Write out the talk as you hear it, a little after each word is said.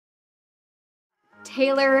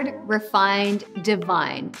Tailored, refined,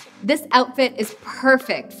 divine. This outfit is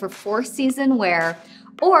perfect for four-season wear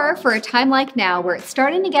or for a time like now where it's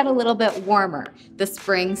starting to get a little bit warmer. The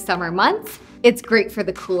spring, summer months, it's great for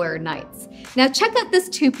the cooler nights. Now check out this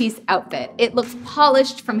two-piece outfit. It looks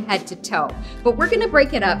polished from head to toe, but we're gonna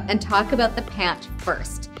break it up and talk about the pant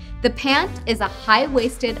first. The pant is a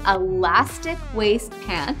high-waisted elastic waist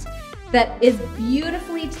pant that is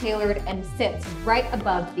beautifully tailored and sits right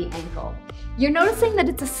above the ankle. You're noticing that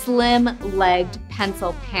it's a slim-legged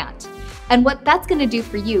pencil pant. And what that's gonna do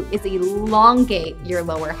for you is elongate your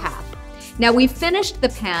lower half. Now we've finished the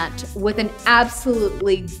pant with an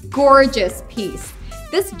absolutely gorgeous piece.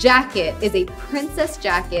 This jacket is a princess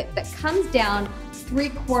jacket that comes down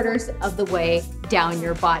 3/4 of the way down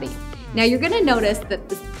your body. Now you're gonna notice that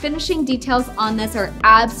the finishing details on this are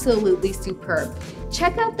absolutely superb.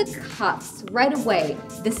 Check out the cuffs right away.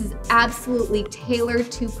 This is absolutely tailored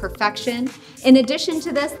to perfection. In addition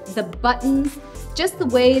to this, the buttons, just the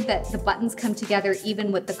way that the buttons come together,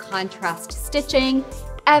 even with the contrast stitching,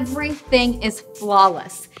 everything is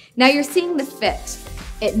flawless. Now you're seeing the fit.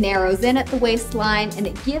 It narrows in at the waistline and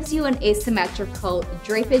it gives you an asymmetrical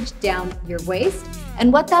drapage down your waist.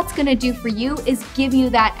 And what that's gonna do for you is give you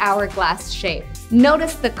that hourglass shape.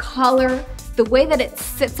 Notice the collar, the way that it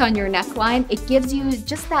sits on your neckline, it gives you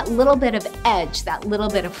just that little bit of edge, that little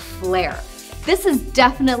bit of flair. This is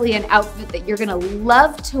definitely an outfit that you're gonna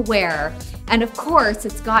love to wear. And of course,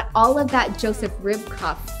 it's got all of that Joseph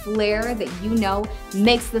Ribkoff flair that you know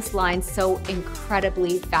makes this line so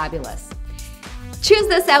incredibly fabulous. Choose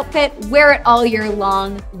this outfit, wear it all year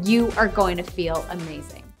long. You are going to feel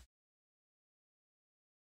amazing.